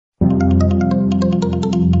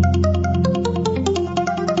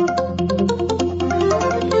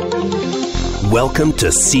Welcome to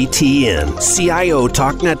CTN, CIO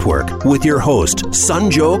Talk Network, with your host,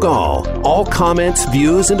 Sanjog Aul. All comments,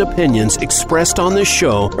 views, and opinions expressed on this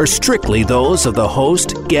show are strictly those of the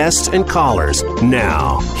host, guests, and callers.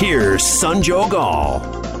 Now, here's Sanjog Aul.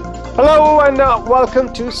 Hello and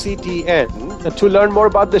welcome to CTN. To learn more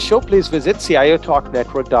about the show, please visit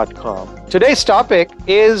ciotalknetwork.com. Today's topic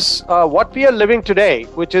is what we are living today,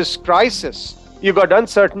 which is crisis. You got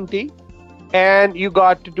uncertainty, and you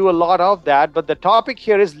got to do a lot of that. But the topic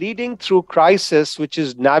here is leading through crisis, which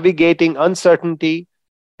is navigating uncertainty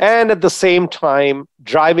and at the same time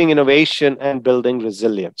driving innovation and building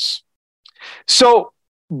resilience. So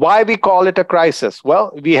why we call it a crisis?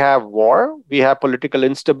 Well, we have war, we have political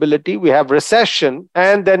instability, we have recession,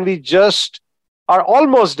 and then we just are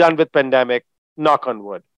almost done with pandemic, knock on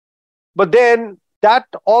wood. But then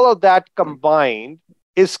all of that combined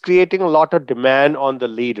is creating a lot of demand on the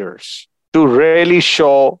leaders to really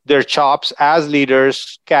show their chops as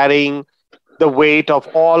leaders, carrying the weight of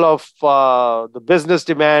all of the business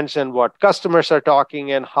demands and what customers are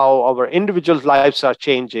talking and how our individual lives are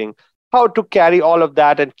changing, how to carry all of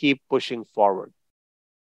that and keep pushing forward.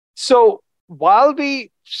 So while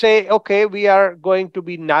we say, okay, we are going to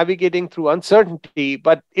be navigating through uncertainty,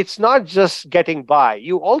 but it's not just getting by.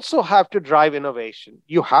 You also have to drive innovation.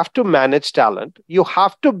 You have to manage talent. You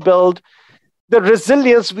have to build the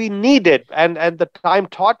resilience we needed, and the time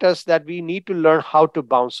taught us that we need to learn how to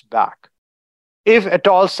bounce back. If at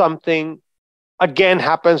all something again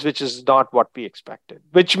happens, which is not what we expected,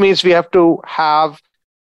 which means we have to have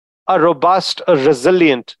a robust, a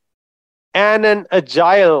resilient, and an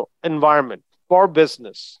agile environment for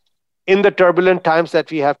business in the turbulent times that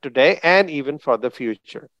we have today and even for the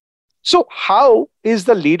future. So how is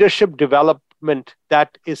the leadership development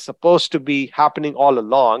that is supposed to be happening all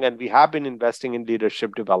along, and we have been investing in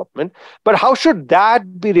leadership development, but how should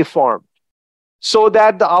that be reformed so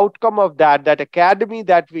that the outcome of that academy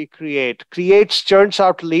that we churns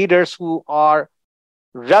out leaders who are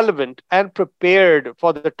relevant and prepared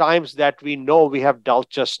for the times that we know we have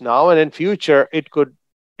dealt just now, and in future it could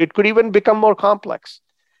even become more complex.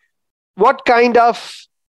 What kind of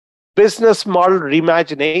business model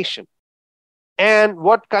reimagination and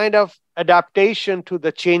what kind of adaptation to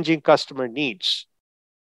the changing customer needs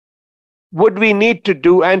would we need to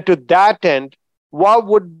do? And to that end, what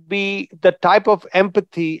would be the type of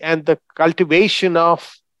empathy and the cultivation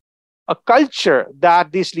of a culture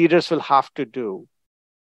that these leaders will have to do,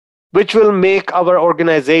 which will make our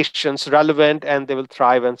organizations relevant and they will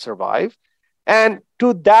thrive and survive? And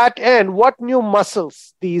to that end, what new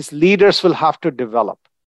muscles these leaders will have to develop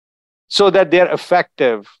so that they're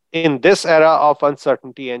effective in this era of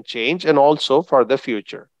uncertainty and change, and also for the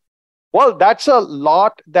future? Well, that's a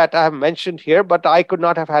lot that I have mentioned here, but I could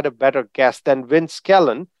not have had a better guest than Vince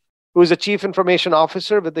Kellen, who is the Chief Information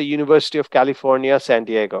Officer with the University of California, San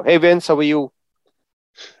Diego. Hey, Vince, how are you?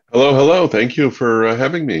 Hello. Thank you for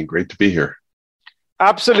having me. Great to be here.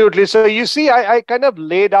 Absolutely. So you see, I kind of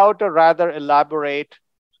laid out a rather elaborate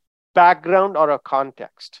background or a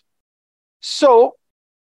context. So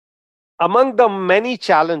among the many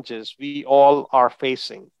challenges we all are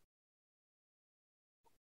facing,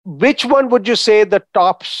 which one would you say the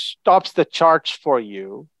tops the charts for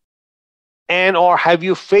you? And or have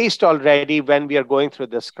you faced already when we are going through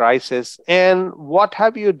this crisis? And what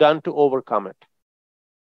have you done to overcome it?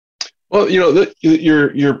 Well,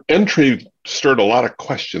 your entry stirred a lot of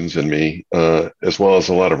questions in me, as well as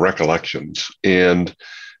a lot of recollections. And,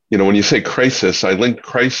 when you say crisis, I linked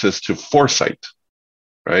crisis to foresight.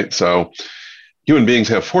 Right? So human beings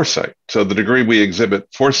have foresight. So the degree we exhibit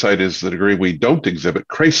foresight is the degree we don't exhibit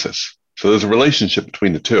crisis. So there's a relationship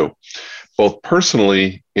between the two, both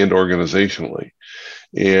personally and organizationally.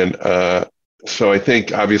 And so I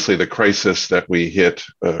think obviously the crisis that we hit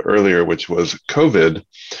earlier, which was COVID,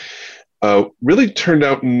 really turned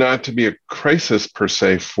out not to be a crisis per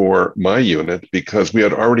se for my unit, because we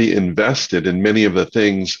had already invested in many of the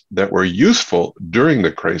things that were useful during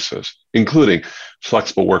the crisis, including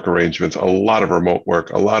flexible work arrangements, a lot of remote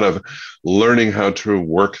work, a lot of learning how to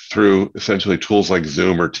work through essentially tools like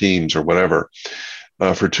Zoom or Teams or whatever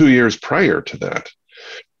for 2 years prior to that.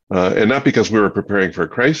 And not because we were preparing for a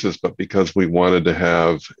crisis, but because we wanted to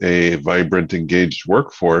have a vibrant, engaged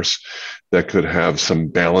workforce that could have some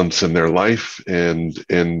balance in their life and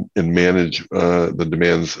manage the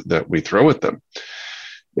demands that we throw at them.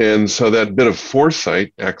 And so that bit of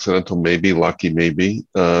foresight, accidental maybe, lucky maybe,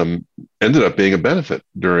 ended up being a benefit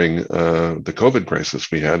during the COVID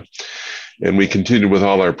crisis we had. And we continued with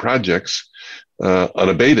all our projects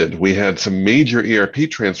unabated. We had some major ERP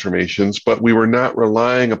transformations, but we were not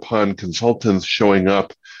relying upon consultants showing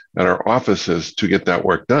up at our offices to get that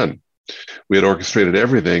work done. We had orchestrated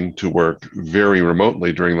everything to work very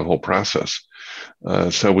remotely during the whole process.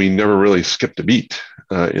 So we never really skipped a beat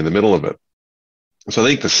in the middle of it. So I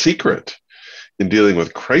think the secret in dealing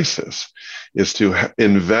with crisis is to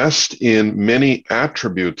invest in many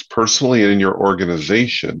attributes personally and in your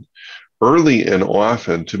organization early and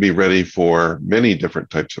often to be ready for many different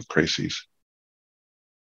types of crises.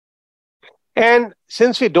 And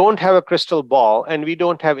since we don't have a crystal ball and we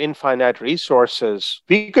don't have infinite resources,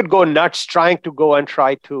 we could go nuts trying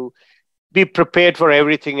to be prepared for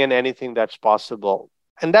everything and anything that's possible.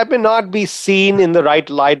 And that may not be seen in the right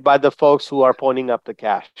light by the folks who are pawning up the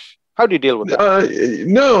cash. How do you deal with that?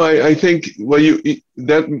 No, I think,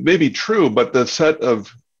 that may be true, but the set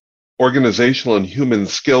of organizational and human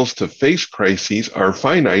skills to face crises are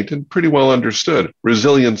finite and pretty well understood.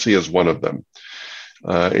 Resiliency is one of them.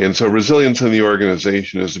 And so resilience in the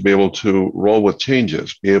organization is to be able to roll with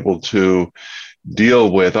changes, be able to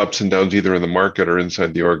deal with ups and downs either in the market or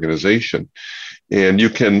inside the organization. And you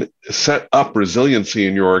can set up resiliency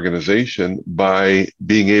in your organization by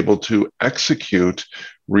being able to execute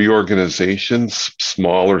reorganizations,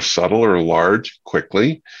 small or subtle or large,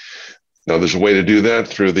 quickly. Now, there's a way to do that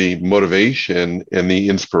through the motivation and the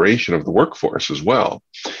inspiration of the workforce as well.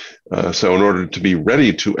 So in order to be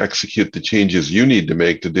ready to execute the changes you need to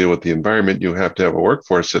make to deal with the environment, you have to have a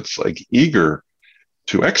workforce that's eager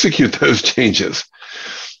to execute those changes.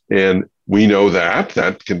 And we know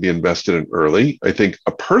that can be invested in early. I think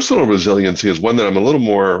a personal resiliency is one that I'm a little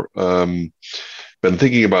more been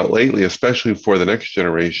thinking about lately, especially for the next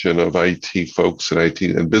generation of IT folks and IT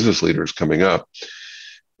and business leaders coming up,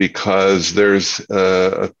 because there's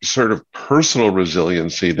a sort of personal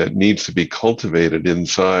resiliency that needs to be cultivated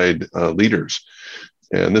inside leaders.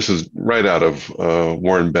 And this is right out of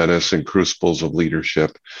Warren Bennis and Crucibles of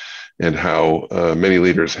Leadership, and how many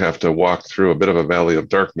leaders have to walk through a bit of a valley of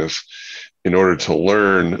darkness in order to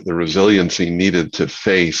learn the resiliency needed to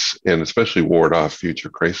face and especially ward off future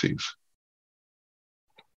crises.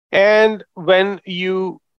 And when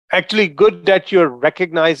you actually good that you're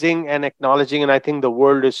recognizing and acknowledging, and I think the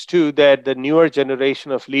world is too, that the newer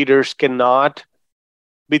generation of leaders cannot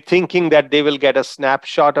be thinking that they will get a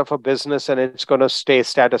snapshot of a business and it's going to stay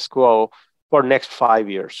status quo for next 5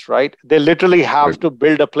 years, right? They literally have to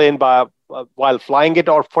build a plane while flying it,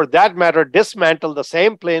 or for that matter, dismantle the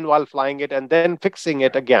same plane while flying it and then fixing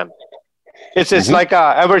it again. It's like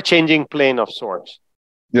a ever-changing plane of sorts.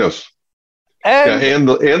 Yes. And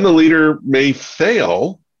the leader may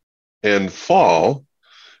fail and fall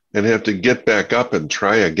and have to get back up and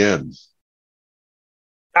try again.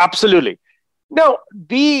 Absolutely. Now,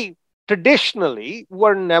 we traditionally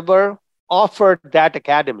were never offered that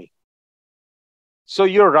academy. So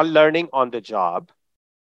you're learning on the job,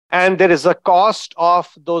 and there is a cost of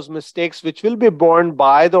those mistakes which will be borne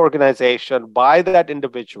by the organization, by that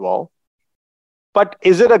individual. But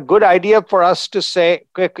is it a good idea for us to say,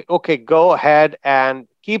 okay, go ahead and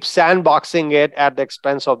keep sandboxing it at the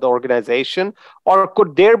expense of the organization? Or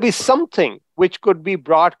could there be something which could be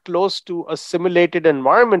brought close to a simulated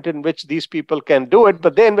environment in which these people can do it?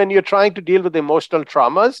 But then when you're trying to deal with emotional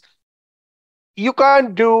traumas, you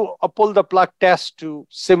can't do a pull the plug test to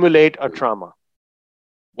simulate a trauma.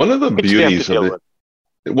 One of the beauties of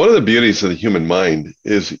the human mind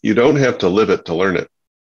is you don't have to live it to learn it.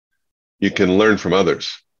 You can learn from others.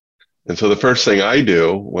 And so the first thing I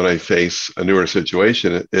do when I face a newer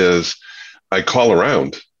situation is I call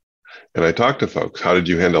around and I talk to folks. How did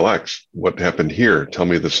you handle X? What happened here? Tell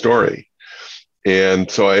me the story. And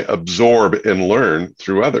so I absorb and learn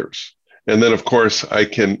through others. And then, of course, I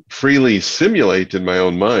can freely simulate in my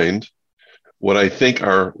own mind what I think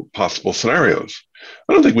are possible scenarios.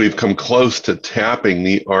 I don't think we've come close to tapping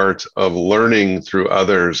the art of learning through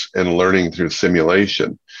others and learning through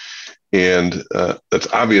simulation. And that's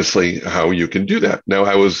obviously how you can do that. Now,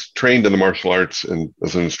 I was trained in the martial arts and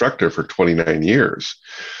as an instructor for 29 years.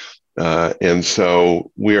 And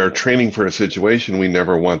so we are training for a situation we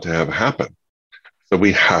never want to have happen. So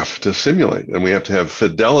we have to simulate, and we have to have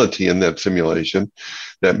fidelity in that simulation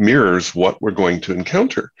that mirrors what we're going to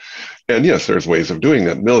encounter. And yes, there's ways of doing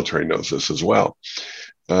that. Military knows this as well.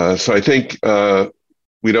 So I think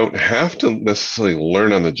we don't have to necessarily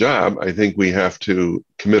learn on the job. I think we have to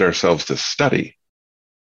commit ourselves to study.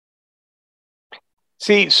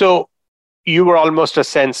 See, so you were almost a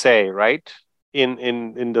sensei, right?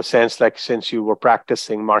 In the sense, like, since you were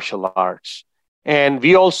practicing martial arts. And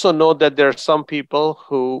we also know that there are some people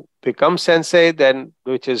who become sensei, then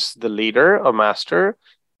which is the leader or master.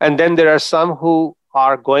 And then there are some who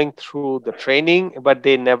are going through the training, but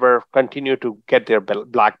they never continue to get their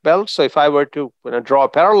black belt. So if I were to draw a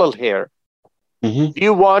parallel here, do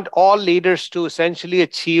you want all leaders to essentially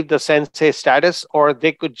achieve the sensei status, or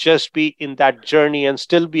they could just be in that journey and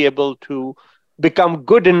still be able to become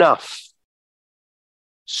good enough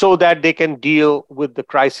so that they can deal with the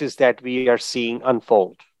crisis that we are seeing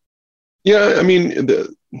unfold? Yeah, I mean,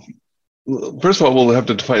 first of all, we'll have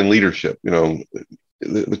to define leadership.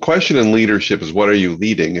 The question in leadership is, what are you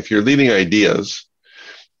leading? If you're leading ideas,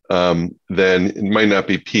 then it might not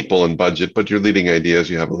be people and budget, but you're leading ideas,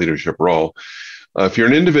 you have a leadership role. If you're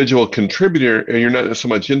an individual contributor and you're not so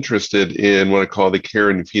much interested in what I call the care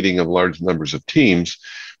and feeding of large numbers of teams,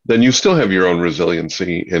 then you still have your own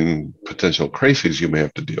resiliency and potential crises you may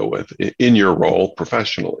have to deal with in your role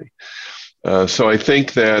professionally. So I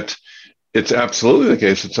think that it's absolutely the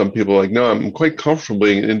case that some people are like, no, I'm quite comfortable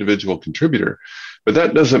being an individual contributor. But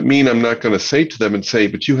that doesn't mean I'm not going to say to them and say,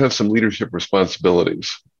 but you have some leadership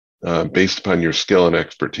responsibilities based upon your skill and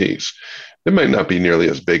expertise. It might not be nearly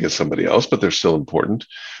as big as somebody else, but they're still important.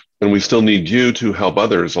 And we still need you to help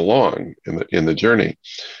others along in the journey.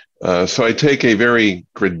 So I take a very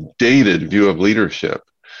gradated view of leadership.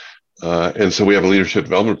 And so we have a leadership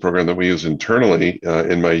development program that we use internally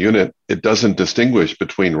in my unit. It doesn't distinguish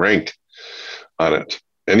between rank on it.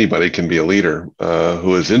 Anybody can be a leader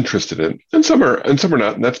who is interested in, and some are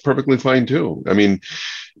not, and that's perfectly fine too. I mean,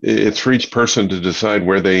 it's for each person to decide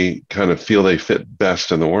where they kind of feel they fit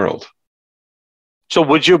best in the world. So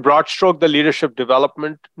would you broad stroke the leadership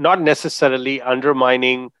development, not necessarily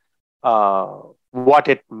undermining what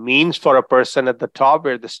it means for a person at the top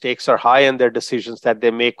where the stakes are high and their decisions that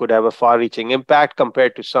they make could have a far-reaching impact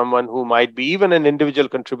compared to someone who might be even an individual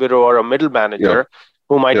contributor or a middle manager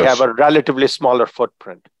who might have a relatively smaller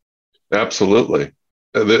footprint? Absolutely.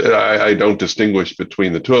 I don't distinguish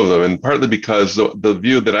between the two of them, and partly because the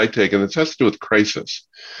view that I take, and this has to do with crisis,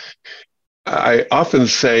 I often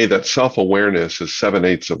say that self-awareness is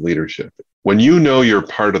 7/8 of leadership. When you know you're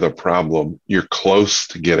part of the problem, you're close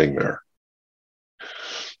to getting there.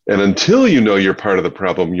 And until you know you're part of the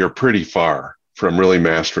problem, you're pretty far from really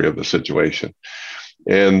mastery of the situation.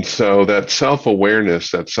 And so that self-awareness,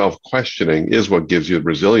 that self-questioning is what gives you the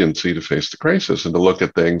resiliency to face the crisis and to look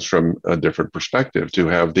at things from a different perspective, to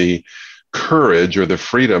have the courage or the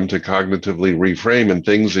freedom to cognitively reframe in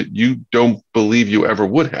things that you don't believe you ever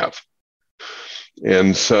would have.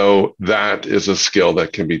 And so that is a skill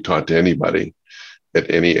that can be taught to anybody at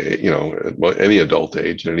any adult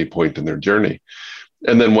age at any point in their journey.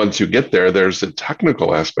 And then once you get there, there's the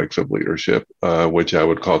technical aspects of leadership, which I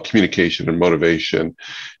would call communication and motivation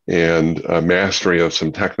and mastery of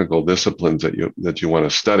some technical disciplines that you want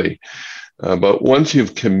to study. But once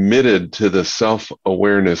you've committed to the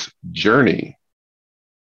self-awareness journey,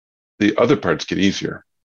 the other parts get easier.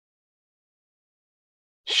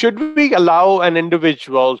 Should we allow an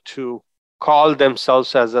individual to call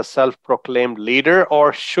themselves as a self-proclaimed leader,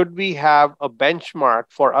 or should we have a benchmark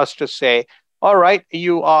for us to say, all right,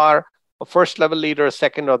 you are a first level leader, a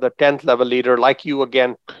second or the 10th level leader, like you,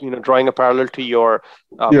 again, drawing a parallel to your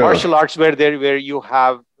martial arts where you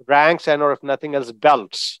have ranks and, or if nothing else,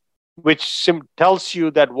 belts, which tells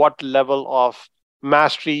you that what level of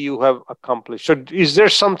mastery you have accomplished. So is there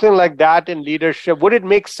something like that in leadership? Would it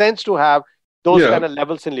make sense to have those kind of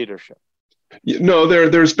levels in leadership? No,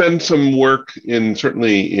 there's been some work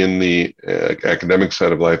certainly in the academic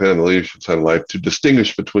side of life and the leadership side of life to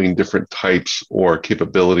distinguish between different types or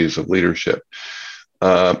capabilities of leadership.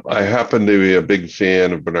 I happen to be a big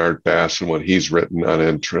fan of Bernard Bass and what he's written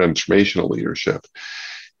on transformational leadership.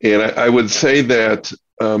 And I would say that,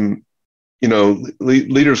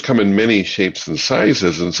 leaders come in many shapes and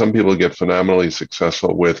sizes, and some people get phenomenally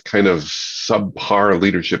successful with kind of subpar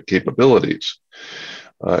leadership capabilities.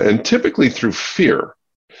 And typically through fear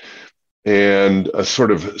and a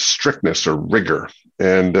sort of strictness or rigor.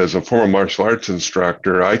 And as a former martial arts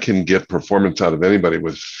instructor, I can get performance out of anybody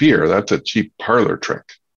with fear. That's a cheap parlor trick.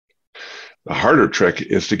 The harder trick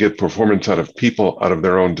is to get performance out of people out of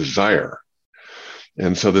their own desire.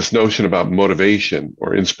 And so this notion about motivation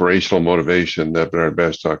or inspirational motivation that Bernard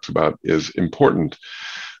Bass talks about is important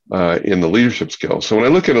in the leadership skills. So when I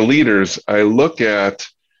look at leaders, I look at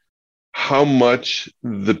how much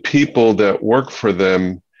the people that work for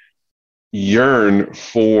them yearn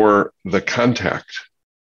for the contact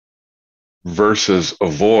versus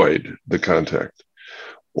avoid the contact.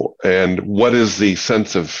 And what is the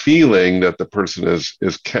sense of feeling that the person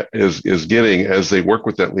is getting as they work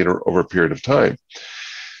with that leader over a period of time.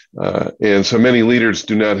 And so many leaders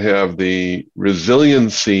do not have the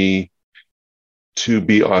resiliency to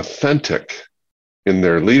be authentic in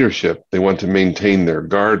their leadership. They want to maintain their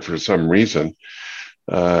guard for some reason,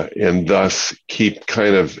 and thus keep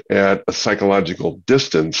kind of at a psychological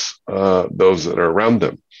distance those that are around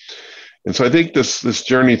them. And so I think this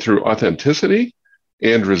journey through authenticity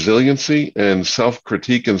and resiliency and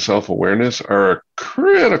self-critique and self-awareness are a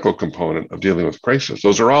critical component of dealing with crisis.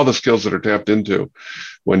 Those are all the skills that are tapped into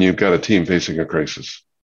when you've got a team facing a crisis.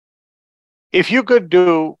 If you could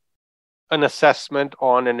do an assessment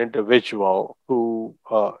on an individual who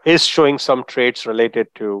is showing some traits related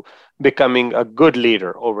to becoming a good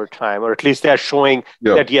leader over time, or at least they're showing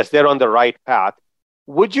that, yes, they're on the right path,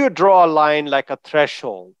 would you draw a line like a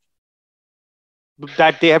threshold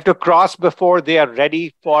that they have to cross before they are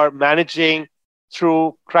ready for managing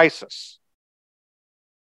through crisis?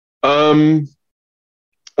 I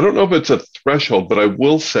don't know if it's a threshold, but I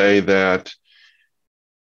will say that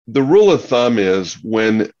the rule of thumb is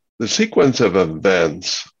when the sequence of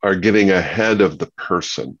events are getting ahead of the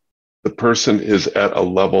person is at a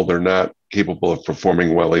level they're not capable of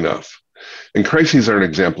performing well enough. And crises are an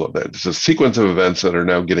example of that. It's a sequence of events that are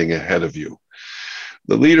now getting ahead of you.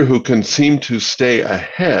 The leader who can seem to stay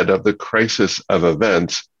ahead of the crisis of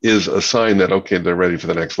events is a sign that, okay, they're ready for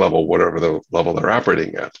the next level, whatever the level they're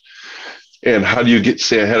operating at. And how do you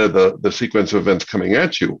stay ahead of the sequence of events coming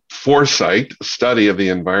at you? Foresight, study of the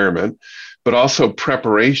environment, but also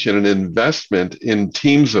preparation and investment in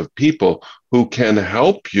teams of people who can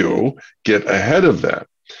help you get ahead of that.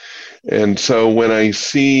 And so when I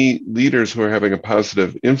see leaders who are having a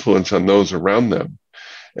positive influence on those around them,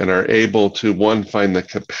 and are able to, one, find the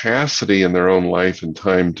capacity in their own life and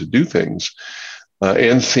time to do things,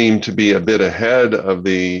 and seem to be a bit ahead of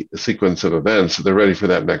the sequence of events, they're ready for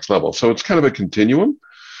that next level. So it's kind of a continuum,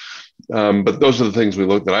 but those are the things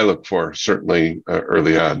that I look for, certainly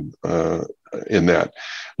early on in that.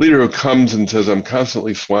 Leader who comes and says, I'm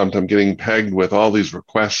constantly swamped, I'm getting pegged with all these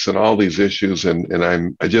requests and all these issues,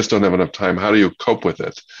 and I just don't have enough time. How do you cope with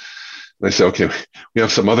it? And I say, okay, we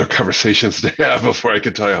have some other conversations to have before I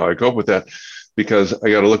can tell you how I cope with that, because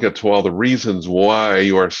I got to look at all the reasons why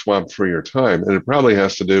you are swamped for your time. And it probably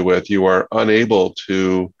has to do with you are unable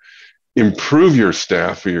to improve your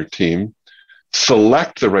staff or your team,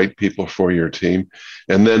 select the right people for your team,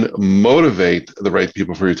 and then motivate the right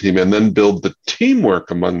people for your team, and then build the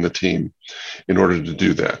teamwork among the team in order to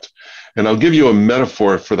do that. And I'll give you a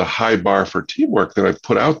metaphor for the high bar for teamwork that I've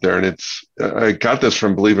put out there. And I got this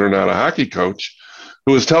from, believe it or not, a hockey coach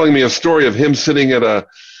who was telling me a story of him sitting at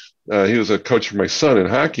he was a coach for my son in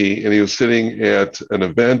hockey, and he was sitting at an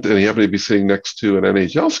event, and he happened to be sitting next to an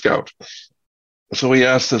NHL scout. So he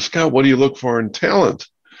asked the scout, what do you look for in talent?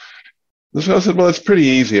 The scout said, well, it's pretty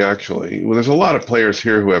easy, actually. Well, there's a lot of players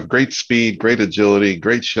here who have great speed, great agility,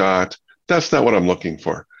 great shot. That's not what I'm looking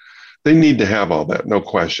for. They need to have all that, no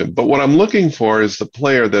question. But what I'm looking for is the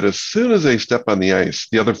player that as soon as they step on the ice,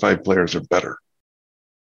 the other 5 players are better.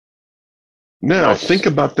 Now, think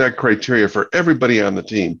about that criteria for everybody on the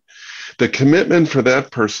team. The commitment for that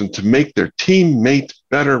person to make their teammate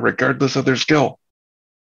better regardless of their skill.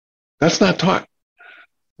 That's not taught.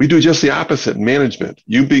 We do just the opposite in management.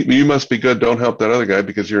 You must be good, don't help that other guy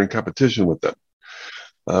because you're in competition with them.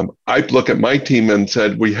 I look at my team and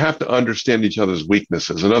said, we have to understand each other's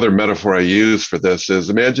weaknesses. Another metaphor I use for this is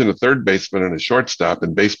imagine a third baseman and a shortstop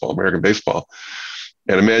in baseball, American baseball,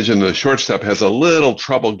 and imagine the shortstop has a little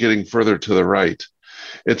trouble getting further to the right.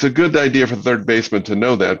 It's a good idea for the third baseman to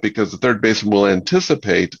know that, because the third baseman will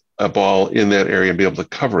anticipate a ball in that area and be able to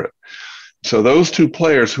cover it. So those 2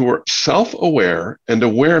 players who are self-aware and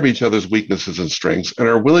aware of each other's weaknesses and strengths and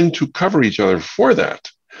are willing to cover each other for that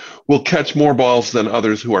will catch more balls than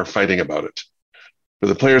others who are fighting about it. For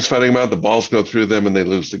the players fighting about it, the balls go through them and they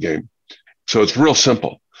lose the game. So it's real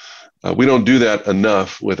simple. We don't do that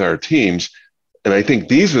enough with our teams. And I think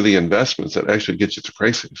these are the investments that actually get you to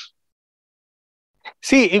crises.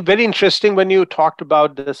 See, very interesting when you talked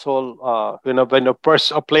about this whole, when a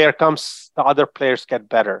player comes, the other players get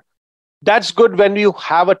better. That's good when you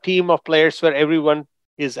have a team of players where everyone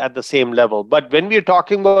is at the same level. But when we're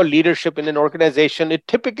talking about leadership in an organization, it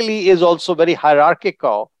typically is also very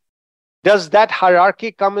hierarchical. Does that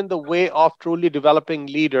hierarchy come in the way of truly developing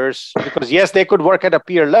leaders? Because yes, they could work at a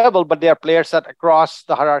peer level, but there are players that across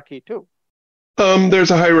the hierarchy too.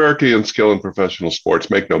 There's a hierarchy in skill in professional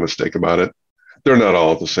sports. Make no mistake about it. They're not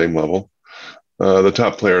all at the same level. The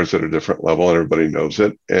top players at a different level, and everybody knows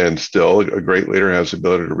it. And still, a great leader has the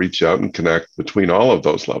ability to reach out and connect between all of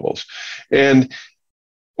those levels. And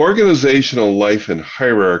organizational life and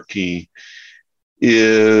hierarchy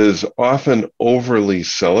is often overly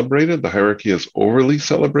celebrated. The hierarchy is overly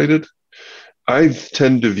celebrated. I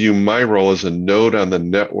tend to view my role as a node on the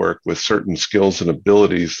network with certain skills and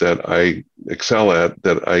abilities that I excel at,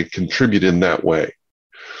 that I contribute in that way.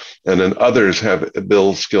 And then others have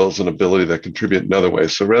build skills and ability that contribute in other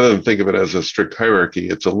ways. So rather than think of it as a strict hierarchy,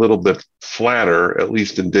 it's a little bit flatter, at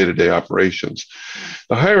least in day-to-day operations.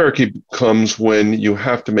 The hierarchy comes when you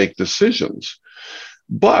have to make decisions.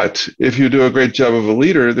 But if you do a great job of a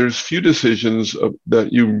leader, there's few decisions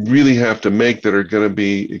that you really have to make that are going to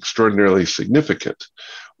be extraordinarily significant,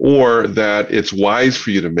 or that it's wise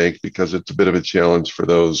for you to make because it's a bit of a challenge for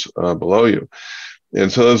those below you.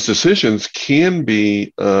 And so those decisions can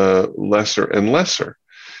be lesser and lesser.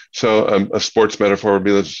 So a sports metaphor would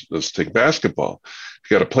be, let's take basketball.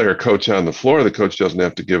 If you got a player coach on the floor, the coach doesn't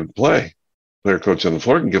have to give the play. Player coach on the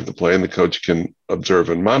floor can give the play, and the coach can observe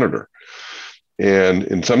and monitor. And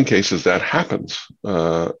in some cases, that happens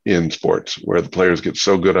in sports, where the players get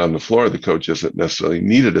so good on the floor, the coach isn't necessarily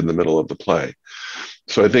needed in the middle of the play.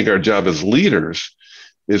 So I think our job as leaders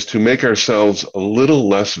is to make ourselves a little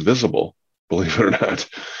less visible, believe it or not,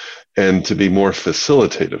 and to be more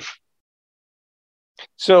facilitative.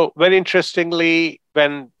 So very interestingly,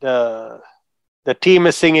 when the team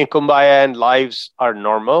is singing Kumbaya and lives are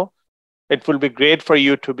normal, it will be great for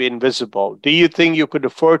you to be invisible. Do you think you could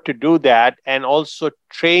afford to do that and also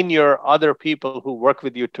train your other people who work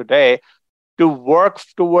with you today to work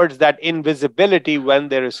towards that invisibility when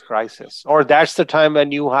there is crisis? Or that's the time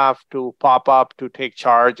when you have to pop up to take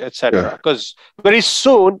charge, etc. Because very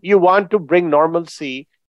soon you want to bring normalcy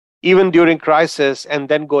even during crisis and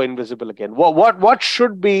then go invisible again. What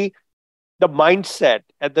should be the mindset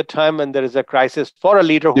at the time when there is a crisis for a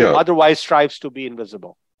leader who otherwise strives to be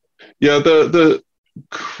invisible? Yeah, the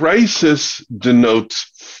crisis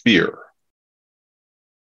denotes fear.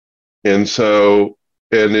 And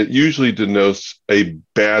it usually denotes a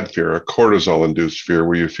bad fear, a cortisol-induced fear,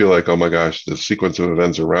 where you feel like, oh my gosh, the sequence of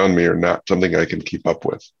events around me are not something I can keep up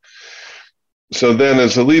with. So then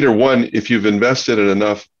as a leader, one, if you've invested in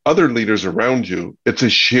enough other leaders around you, it's a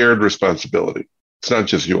shared responsibility. It's not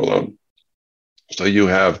just you alone. So you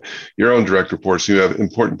have your own direct reports, you have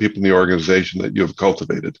important people in the organization that you have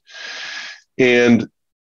cultivated. And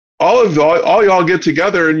all y'all get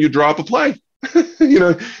together and you draw up a play.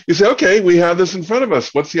 You say, okay, we have this in front of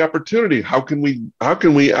us. What's the opportunity? How can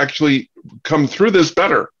we actually come through this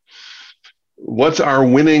better? What's our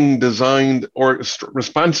winning designed or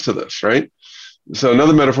response to this, right? So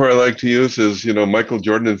another metaphor I like to use is, Michael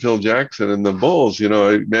Jordan and Phil Jackson and the Bulls.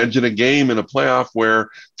 Imagine a game in a playoff where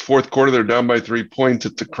fourth quarter, they're down by 3 points.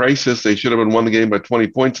 It's a crisis. They should have won the game by 20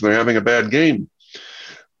 points and they're having a bad game.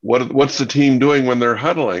 What's the team doing when they're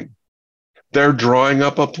huddling? They're drawing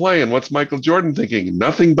up a play. And what's Michael Jordan thinking?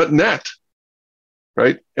 Nothing but net,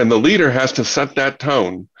 right? And the leader has to set that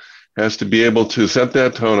tone, has to be able to set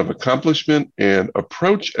that tone of accomplishment and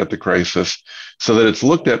approach at the crisis so that it's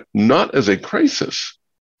looked at not as a crisis,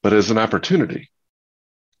 but as an opportunity.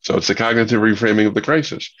 So it's the cognitive reframing of the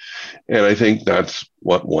crisis. And I think that's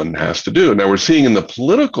what one has to do. Now we're seeing in the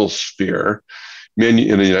political sphere, in the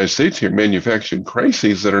United States here, manufacturing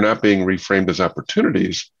crises that are not being reframed as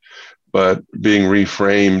opportunities, but being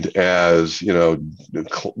reframed as,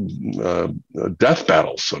 death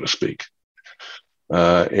battles, so to speak.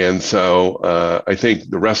 And so I think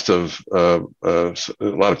the rest of a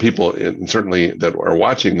lot of people, and certainly that are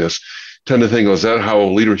watching this, tend to think, is that how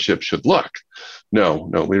leadership should look? No,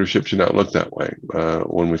 leadership should not look that way.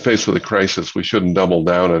 When we face with a crisis, we shouldn't double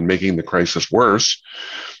down on making the crisis worse.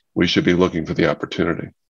 We should be looking for the opportunity.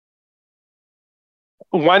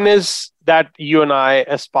 One is that you and I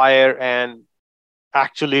aspire and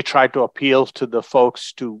actually try to appeal to the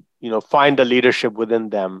folks to, find the leadership within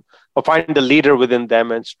them, or find the leader within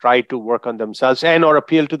them and try to work on themselves, and or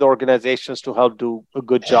appeal to the organizations to help do a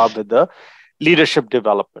good job with the leadership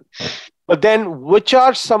development. But then which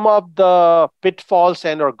are some of the pitfalls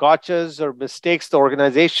and or gotchas or mistakes the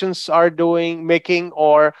organizations are making,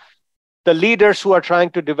 or the leaders who are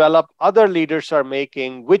trying to develop other leaders are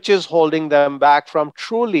making, which is holding them back from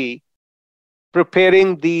truly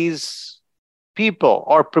preparing these people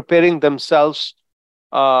or preparing themselves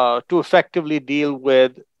to effectively deal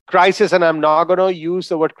with crisis? And I'm not going to use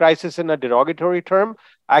the word crisis in a derogatory term.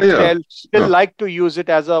 Actually, I still like to use it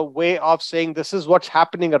as a way of saying this is what's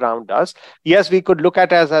happening around us. Yes, we could look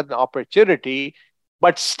at it as an opportunity,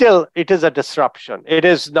 but still it is a disruption. It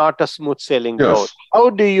is not a smooth sailing road. How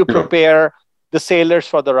do you prepare the sailors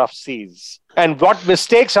for the rough seas? And what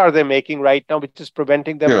mistakes are they making right now, which is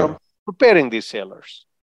preventing them from preparing these sailors?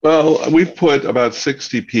 Well, we've put about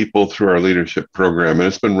 60 people through our leadership program, and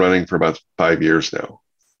it's been running for about 5 years now.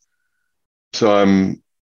 So I'm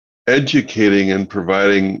educating and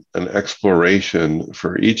providing an exploration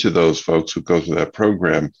for each of those folks who go through that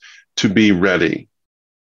program to be ready,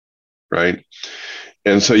 right?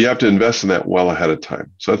 And so you have to invest in that well ahead of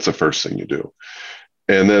time. So that's the first thing you do.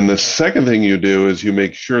 And then the second thing you do is you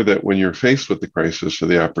make sure that when you're faced with the crisis or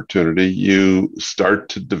the opportunity, you start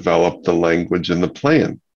to develop the language and the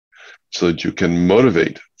plan so that you can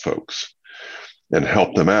motivate folks and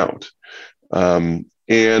help them out.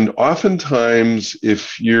 And oftentimes,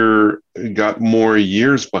 if you're got more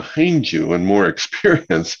years behind you and more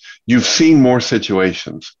experience, you've seen more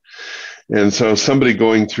situations. And so somebody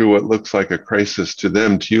going through what looks like a crisis to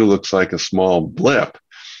them, to you looks like a small blip.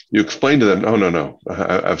 You explain to them, no,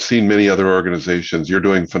 I've seen many other organizations. You're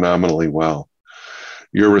doing phenomenally well.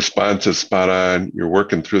 Your response is spot on. You're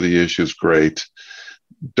working through the issues great.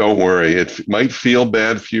 Don't worry. It might feel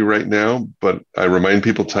bad for you right now, but I remind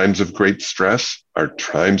people times of great stress are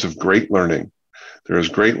times of great learning. There is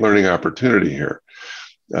great learning opportunity here.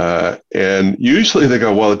 And usually they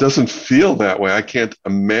go, well, it doesn't feel that way. I can't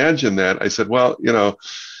imagine that. I said, well,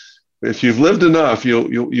 if you've lived enough,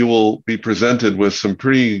 you will be presented with some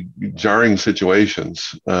pretty jarring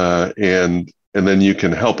situations, and then you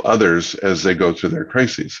can help others as they go through their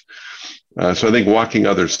crises. So I think walking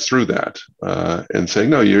others through that and saying,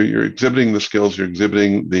 no, you're exhibiting the skills, you're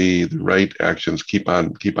exhibiting the right actions. Keep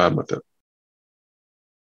on with it.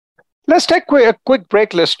 Let's take a quick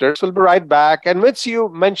break, listeners. We'll be right back. And Vince, you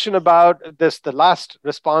mentioned about this, the last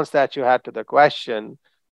response that you had to the question,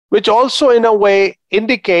 which also in a way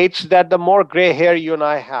indicates that the more gray hair you and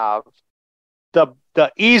I have, the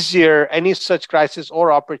easier any such crisis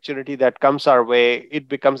or opportunity that comes our way, it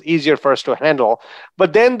becomes easier for us to handle.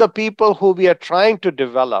 But then the people who we are trying to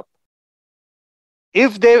develop,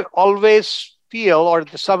 if they always feel or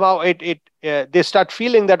somehow they start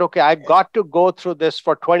feeling that, okay, I've got to go through this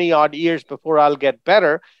for 20 odd years before I'll get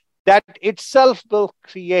better, that itself will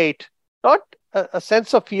create not a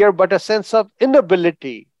sense of fear, but a sense of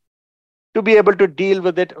inability to be able to deal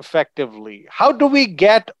with it effectively. How do we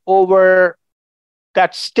get over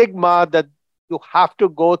that stigma that you have to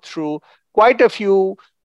go through quite a few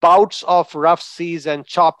bouts of rough seas and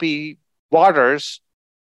choppy waters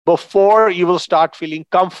before you will start feeling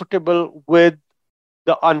comfortable with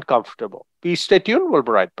the uncomfortable? Please stay tuned. We'll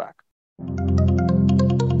be right back.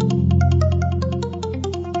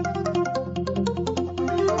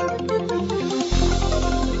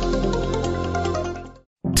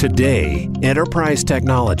 Today, enterprise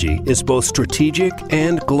technology is both strategic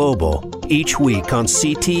and global. Each week on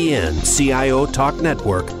CTN CIO Talk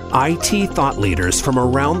Network, IT thought leaders from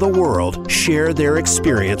around the world share their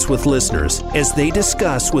experience with listeners as they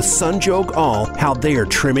discuss with Sanjog Aul how they are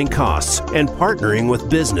trimming costs and partnering with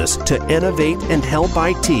business to innovate and help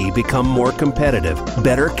IT become more competitive,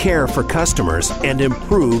 better care for customers, and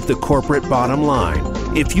improve the corporate bottom line.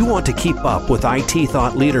 If you want to keep up with IT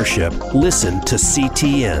thought leadership, listen to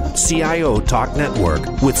CTN CIO Talk Network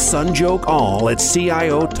with Sanjog Aul at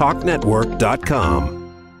CIOTalkNetwork.com.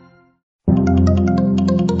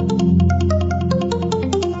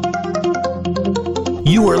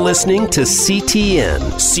 You are listening to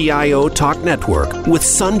CTN CIO Talk Network with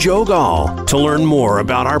Sanjog Aul. To learn more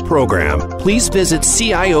about our program, please visit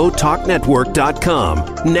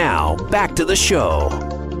CIOTalkNetwork.com. Now, back to the show.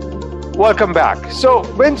 Welcome back. So,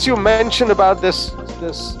 Vince, you mentioned about this,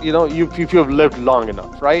 if you've lived long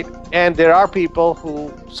enough, right? And there are people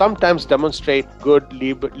who sometimes demonstrate good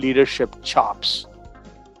leadership chops.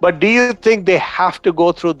 But do you think they have to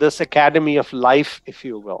go through this academy of life, if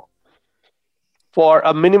you will, for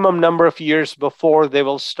a minimum number of years before they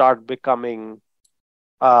will start becoming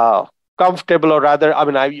comfortable, or rather,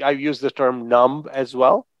 I use the term numb as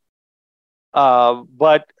well,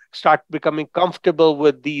 but start becoming comfortable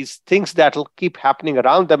with these things that will keep happening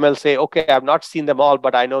around them. They'll say, okay, I've not seen them all,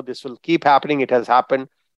 but I know this will keep happening. It has happened.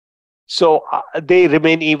 So they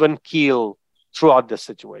remain even keel throughout this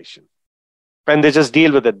situation, and they just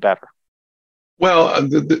deal with it better. Well,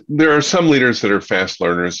 there are some leaders that are fast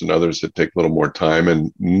learners and others that take a little more time,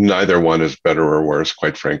 and neither one is better or worse,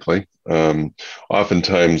 quite frankly.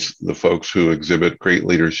 Oftentimes, the folks who exhibit great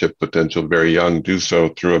leadership potential very young do so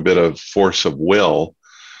through a bit of force of will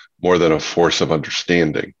more than a force of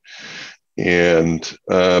understanding. And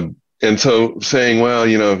so saying, well,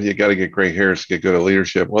 you got to get gray hairs to get good at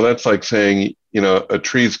leadership. Well, that's like saying, a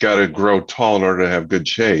tree's got to grow tall in order to have good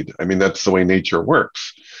shade. I mean, that's the way nature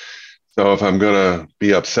works. So if I'm going to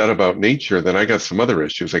be upset about nature, then I got some other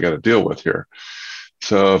issues I got to deal with here.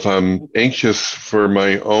 So if I'm anxious for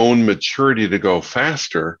my own maturity to go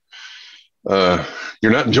faster, you're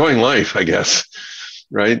not enjoying life, I guess.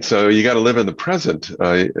 right? So you got to live in the present.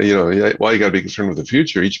 While you got to be concerned with the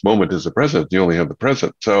future, each moment is the present. You only have the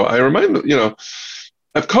present. So I remind,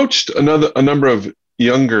 I've coached a number of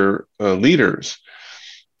younger leaders,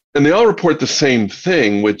 and they all report the same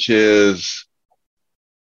thing, which is,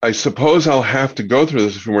 I suppose I'll have to go through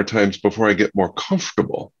this a few more times before I get more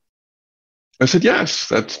comfortable. I said, yes,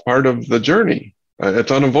 that's part of the journey.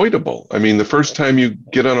 It's unavoidable. I mean, the first time you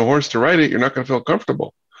get on a horse to ride it, you're not going to feel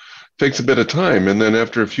comfortable. It takes a bit of time. And then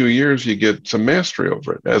after a few years, you get some mastery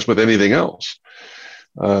over it, as with anything else.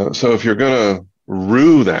 So if you're going to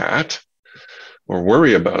rue that or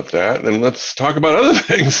worry about that, then let's talk about other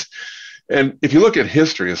things. And if you look at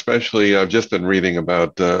history, especially, I've just been reading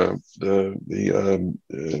about the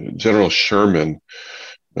General Sherman,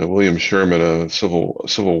 William Sherman, a Civil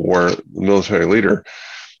War military leader.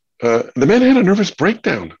 The man had a nervous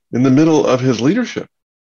breakdown in the middle of his leadership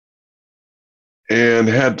and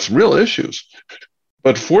had some real issues.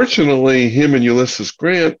 But fortunately, him and Ulysses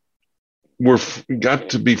Grant got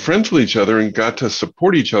to be friends with each other and got to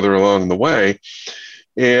support each other along the way.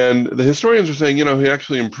 And the historians are saying, he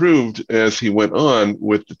actually improved as he went on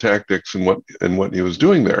with the tactics and what he was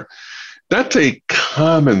doing there. That's a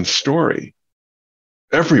common story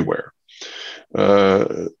everywhere.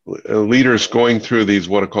 Leaders going through these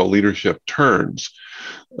what are called leadership turns.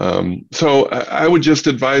 So I would just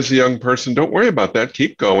advise the young person, don't worry about that.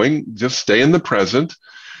 Keep going. Just stay in the present.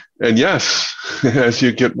 And yes, as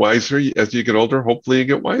you get wiser, as you get older, hopefully you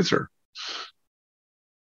get wiser.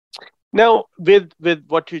 Now, with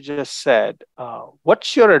what you just said,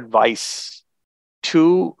 what's your advice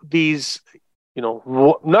to these,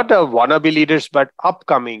 not a wannabe leaders, but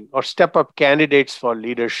upcoming or step-up candidates for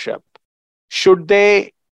leadership? Should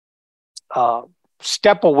they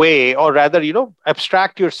step away, or rather,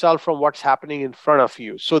 abstract yourself from what's happening in front of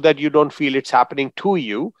you so that you don't feel it's happening to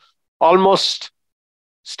you, almost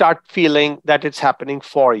start feeling that it's happening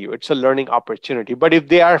for you? It's a learning opportunity. But if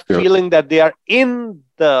they are feeling that they are in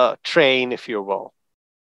the train, if you will,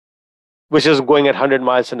 which is going at 100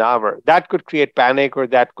 miles an hour, that could create panic, or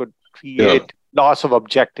that could create loss of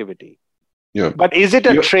objectivity. Yeah. But is it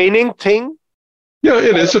a training thing? Yeah,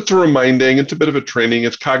 it is. It's a reminding. It's a bit of a training.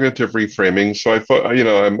 It's cognitive reframing. So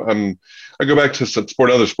I go back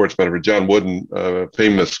to other sports metaphor. John Wooden,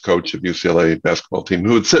 famous coach of UCLA basketball team,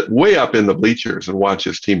 who would sit way up in the bleachers and watch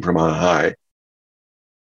his team from on high.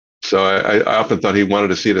 So I often thought he wanted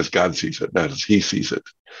to see it as God sees it, not as he sees it.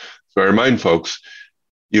 So I remind folks,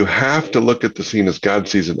 you have to look at the scene as God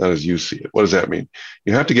sees it, not as you see it. What does that mean?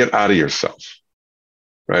 You have to get out of yourself.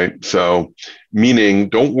 Right? So, meaning,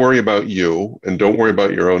 don't worry about you and don't worry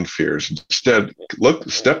about your own fears. Instead,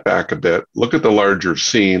 step back a bit, look at the larger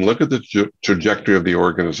scene, look at the trajectory of the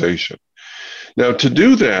organization. Now, to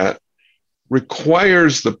do that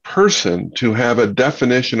requires the person to have a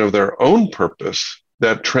definition of their own purpose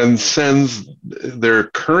that transcends their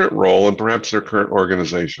current role and perhaps their current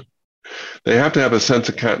organization. They have to have a sense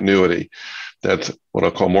of continuity that's what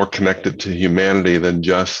I'll call more connected to humanity than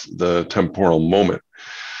just the temporal moment.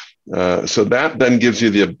 So that then gives you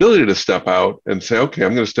the ability to step out and say, okay,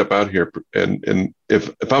 I'm going to step out here. And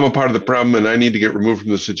if I'm a part of the problem and I need to get removed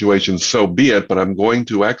from the situation, so be it. But I'm going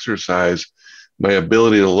to exercise my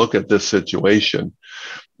ability to look at this situation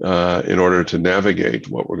in order to navigate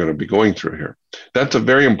what we're going to be going through here. That's a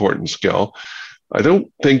very important skill. I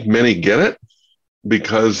don't think many get it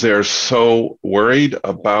because they're so worried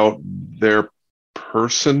about their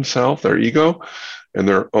person self, their ego, and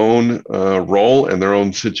their own role and their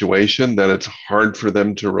own situation, that it's hard for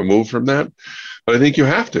them to remove from that. But I think you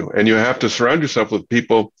have to, and you have to surround yourself with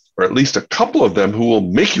people, or at least a couple of them, who will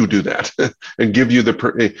make you do that and give you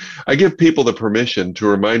I give people the permission to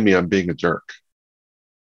remind me I'm being a jerk.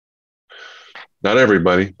 Not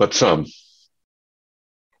everybody, but some.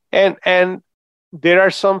 And there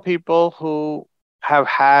are some people who have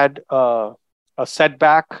had a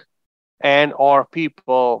setback, and or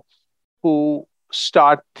people who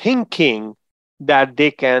start thinking that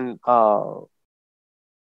they can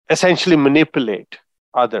essentially manipulate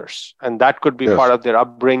others, and that could be part of their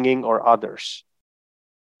upbringing or others.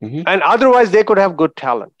 Mm-hmm. And otherwise they could have good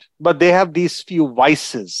talent, but they have these few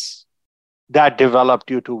vices that developed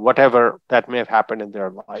due to whatever that may have happened in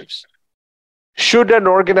their lives. Should an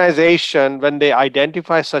organization, when they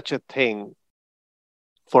identify such a thing,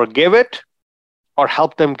 forgive it or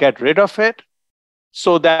help them get rid of it,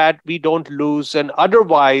 so that we don't lose an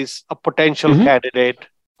otherwise a potential candidate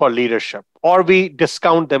for leadership, or we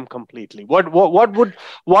discount them completely?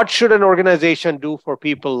 What should an organization do for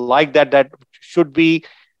people like that? That should we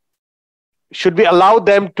allow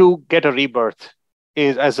them to get a rebirth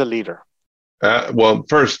as a leader? Well,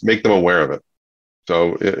 first, make them aware of it.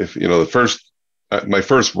 So if my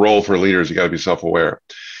first role for leaders, you got to be self-aware.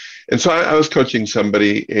 And so I was coaching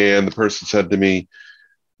somebody, and the person said to me,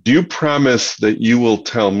 "Do you promise that you will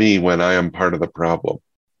tell me when I am part of the problem?"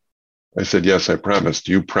 I said, "Yes, I promise."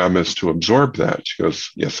 "Do you promise to absorb that?" She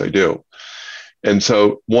goes, "Yes, I do." And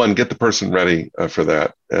so, one, get the person ready for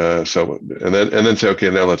that. And then say, "Okay,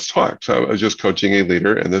 now let's talk." So I was just coaching a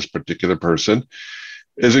leader, and this particular person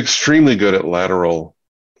is extremely good at lateral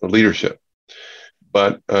leadership,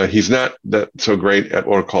 but he's not that so great at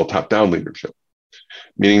what are called top-down leadership,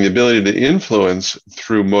 meaning the ability to influence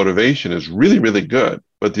through motivation is really, really good,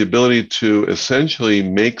 but the ability to essentially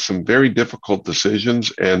make some very difficult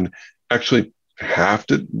decisions and actually have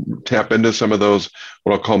to tap into some of those,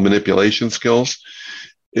 what I'll call manipulation skills,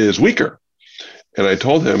 is weaker. And I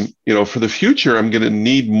told him, for the future, I'm going to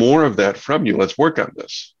need more of that from you. Let's work on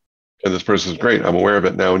this. And this person's great. I'm aware of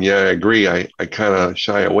it now. And yeah, I agree. I kind of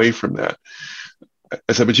shy away from that.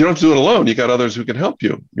 I said, but you don't have to do it alone. You got others who can help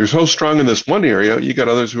you. You're so strong in this one area. You got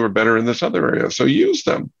others who are better in this other area. So use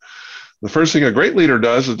them. The first thing a great leader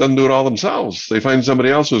does is doesn't do it all themselves. They find somebody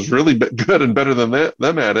else who's really good and better than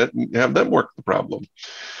them at it and have them work the problem.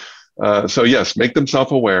 So yes, make them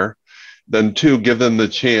self-aware. Then two, give them the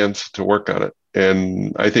chance to work on it.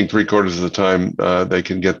 And I think 3/4 of the time they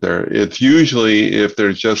can get there. It's usually if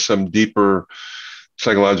there's just some deeper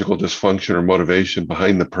psychological dysfunction or motivation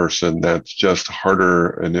behind the person that's just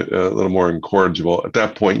harder and a little more incorrigible. At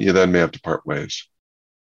that point, you then may have to part ways.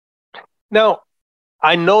 Now,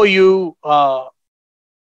 I know you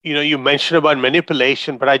mentioned about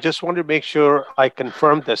manipulation, but I just want to make sure I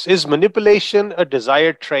confirm this. Is manipulation a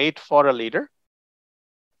desired trait for a leader?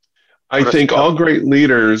 I think all great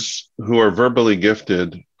leaders who are verbally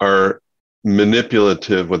gifted are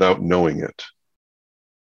manipulative without knowing it,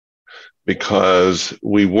 because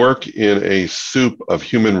we work in a soup of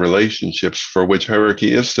human relationships for which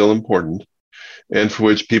hierarchy is still important and for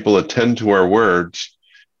which people attend to our words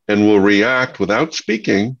and will react without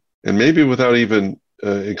speaking and maybe without even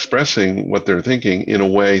expressing what they're thinking in a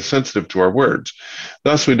way sensitive to our words.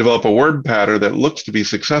 Thus, we develop a word pattern that looks to be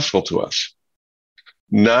successful to us,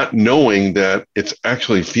 not knowing that it's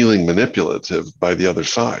actually feeling manipulative by the other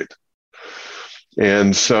side.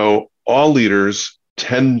 And so all leaders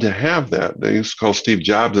tend to have that. They used to call Steve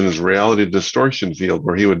Jobs in his reality distortion field,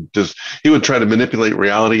 where he would try to manipulate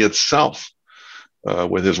reality itself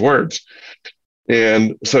with his words.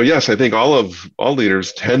 And so, yes, I think all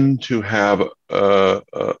leaders tend to have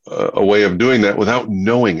a way of doing that without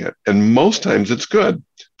knowing it. And most times it's good.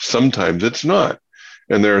 Sometimes it's not.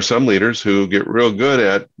 And there are some leaders who get real good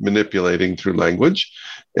at manipulating through language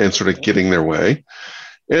and sort of getting their way.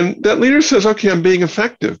 And that leader says, okay, I'm being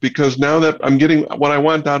effective because now that I'm getting what I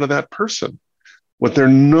want out of that person. What they're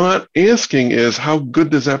not asking is, how good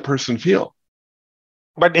does that person feel?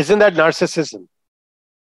 But isn't that narcissism?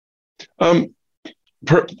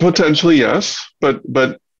 Potentially, yes. But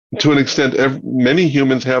to an extent, many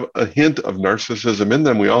humans have a hint of narcissism in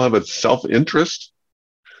them. We all have a self-interest.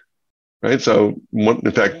 Right. So,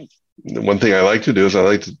 in fact, one thing I like to do is I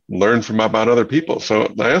like to learn about other people.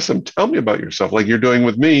 So I ask them, tell me about yourself, like you're doing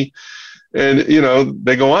with me. And,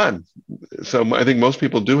 they go on. So I think most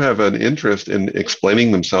people do have an interest in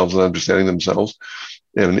explaining themselves and understanding themselves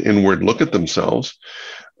and an inward look at themselves.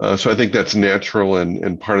 So I think that's natural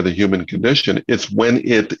and part of the human condition. It's when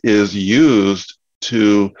it is used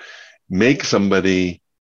to make somebody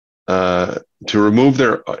to remove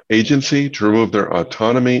their agency, to remove their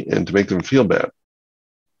autonomy, and to make them feel bad.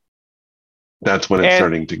 That's when it's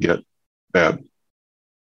starting to get bad.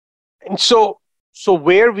 And so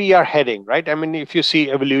where we are heading, right? I mean, if you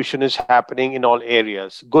see evolution is happening in all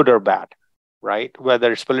areas, good or bad, right?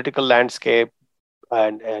 Whether it's political landscape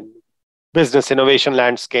and business innovation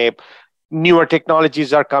landscape, newer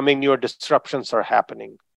technologies are coming, newer disruptions are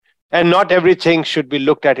happening. And not everything should be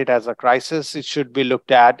looked at it as a crisis. It should be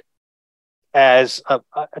looked at as a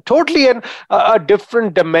totally a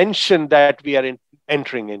different dimension that we are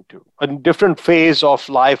entering into, a different phase of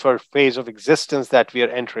life or phase of existence that we are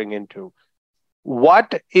entering into.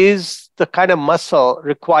 What is the kind of muscle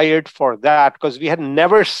required for that? Because we had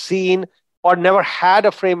never seen or never had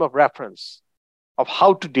a frame of reference of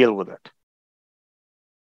how to deal with it.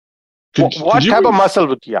 What type of muscle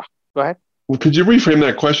would, go ahead. Well, could you reframe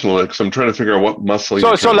that question a little? Because I'm trying to figure out what muscle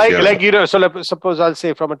you're trying to get. Suppose I'll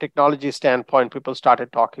say from a technology standpoint, people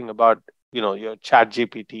started talking about, your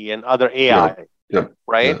ChatGPT and other AI,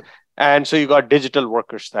 right? Yeah. And so you got digital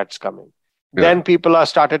workers that's coming. Yeah. Then people are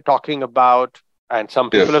started talking about, and some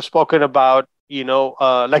people have spoken about,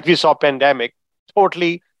 like we saw pandemic,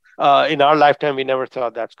 totally in our lifetime, we never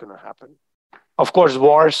thought that's going to happen. Of course,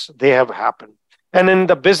 wars, they have happened. And in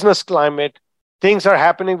the business climate, things are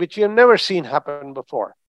happening which you have never seen happen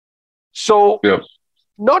before. So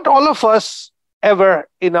not all of us ever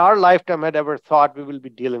in our lifetime had ever thought we will be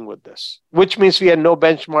dealing with this, which means we had no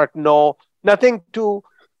benchmark, nothing to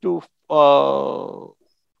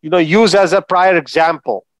use as a prior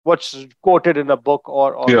example, what's quoted in a book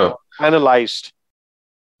or analyzed.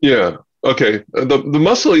 Yeah. Okay. The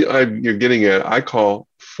muscle you're getting at, I call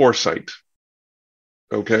foresight.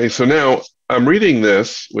 Okay. So now I'm reading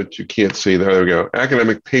this, which you can't see. There we go.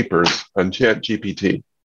 Academic papers on ChatGPT.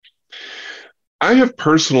 I have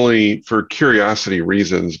personally, for curiosity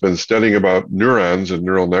reasons, been studying about neurons and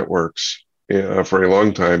neural networks for a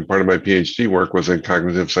long time. Part of my PhD work was in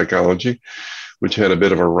cognitive psychology, which had a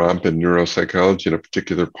bit of a romp in neuropsychology in a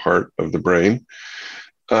particular part of the brain.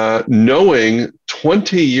 Knowing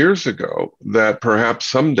 20 years ago that perhaps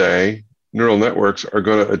someday neural networks are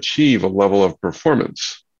going to achieve a level of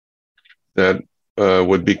performance that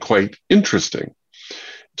would be quite interesting.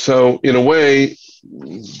 So in a way,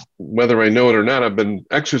 whether I know it or not, I've been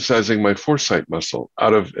exercising my foresight muscle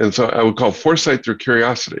and so I would call foresight through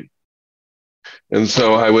curiosity. And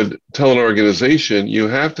so I would tell an organization, you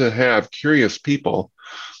have to have curious people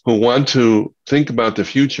who want to think about the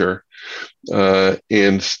future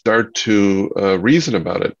and start to reason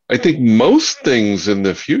about it. I think most things in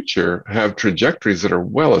the future have trajectories that are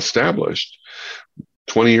well established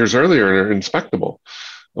 20 years earlier and are inspectable.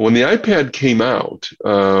 When the iPad came out,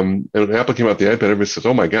 and when Apple came out the iPad, everybody says,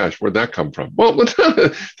 oh my gosh, where'd that come from? Well,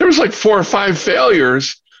 there was like 4 or 5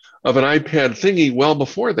 failures of an iPad thingy well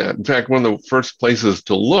before that. In fact, one of the first places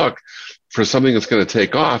to look for something that's going to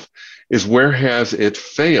take off is where has it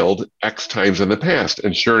failed X times in the past?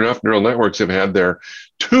 And sure enough, neural networks have had their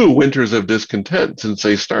 2 winters of discontent since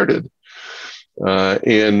they started.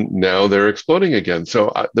 And now they're exploding again.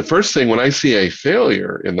 So the first thing when I see a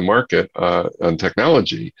failure in the market on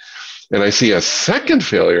technology, and I see a second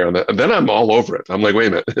failure on that, then I'm all over it. I'm like, wait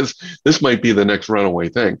a minute, this might be the next runaway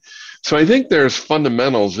thing. So I think there's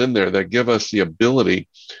fundamentals in there that give us the ability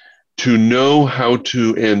to know how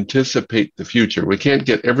to anticipate the future. We can't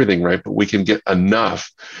get everything right, but we can get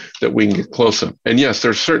enough that we can get close up. And yes,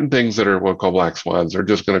 there's certain things that are what we call black swans. They're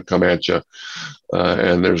just going to come at you,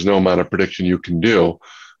 and there's no amount of prediction you can do.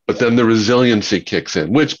 But then the resiliency kicks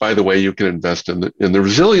in, which, by the way, you can invest in the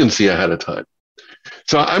resiliency ahead of time.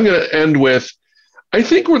 So I'm going to end with, I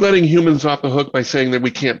think we're letting humans off the hook by saying that we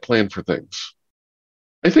can't plan for things.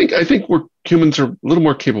 I think humans are a little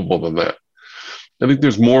more capable than that. I think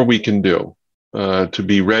there's more we can do to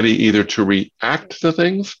be ready either to react to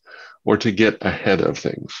things or to get ahead of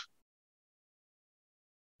things.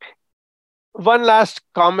 One last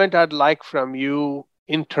comment I'd like from you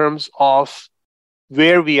in terms of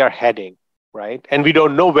where we are heading, right? And we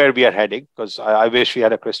don't know where we are heading because I wish we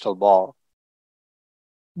had a crystal ball.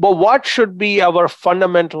 But what should be our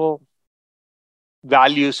fundamental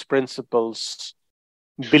values, principles,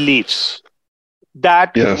 beliefs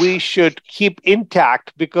that we should keep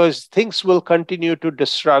intact because things will continue to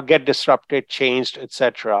get disrupted, changed,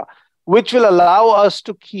 etc., which will allow us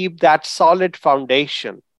to keep that solid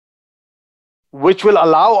foundation, which will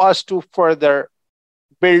allow us to further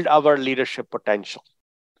build our leadership potential?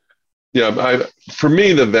 Yeah, for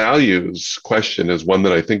me, the values question is one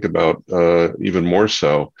that I think about even more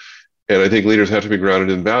so. And I think leaders have to be grounded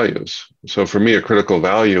in values. So for me, a critical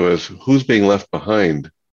value is who's being left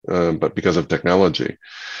behind, but because of technology.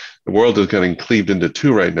 The world is getting cleaved into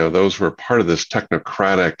 2 right now. Those who are part of this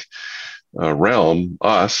technocratic realm,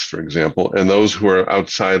 us, for example, and those who are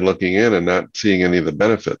outside looking in and not seeing any of the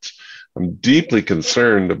benefits. I'm deeply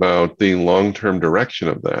concerned about the long-term direction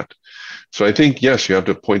of that. So I think, yes, you have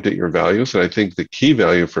to point at your values. And I think the key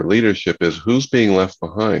value for leadership is who's being left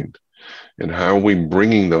behind and how are we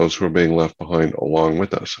bringing those who are being left behind along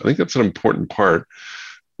with us. I think that's an important part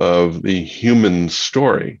of the human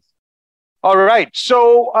story. All right.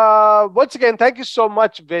 So once again, thank you so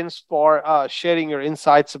much, Vince, for sharing your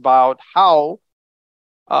insights about how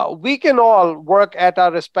we can all work at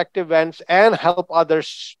our respective ends and help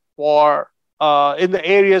others in the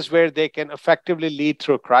areas where they can effectively lead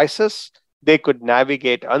through crisis. They could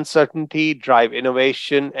navigate uncertainty, drive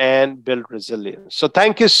innovation, and build resilience. So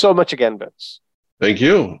thank you so much again, Vince. Thank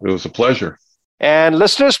you. It was a pleasure. And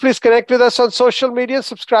listeners, please connect with us on social media.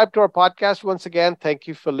 Subscribe to our podcast. Once again, thank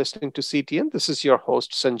you for listening to CTN. This is your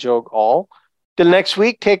host, Sanjog Aul. Till next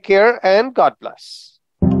week, take care and God bless.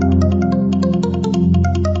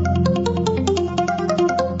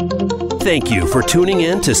 Thank you for tuning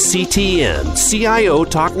in to CTN, CIO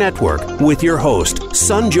Talk Network, with your host,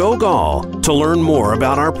 Sanjog Aul. To learn more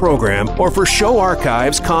about our program or for show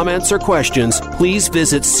archives, comments, or questions, please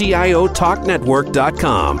visit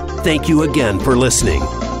CIOTalkNetwork.com. Thank you again for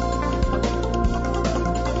listening.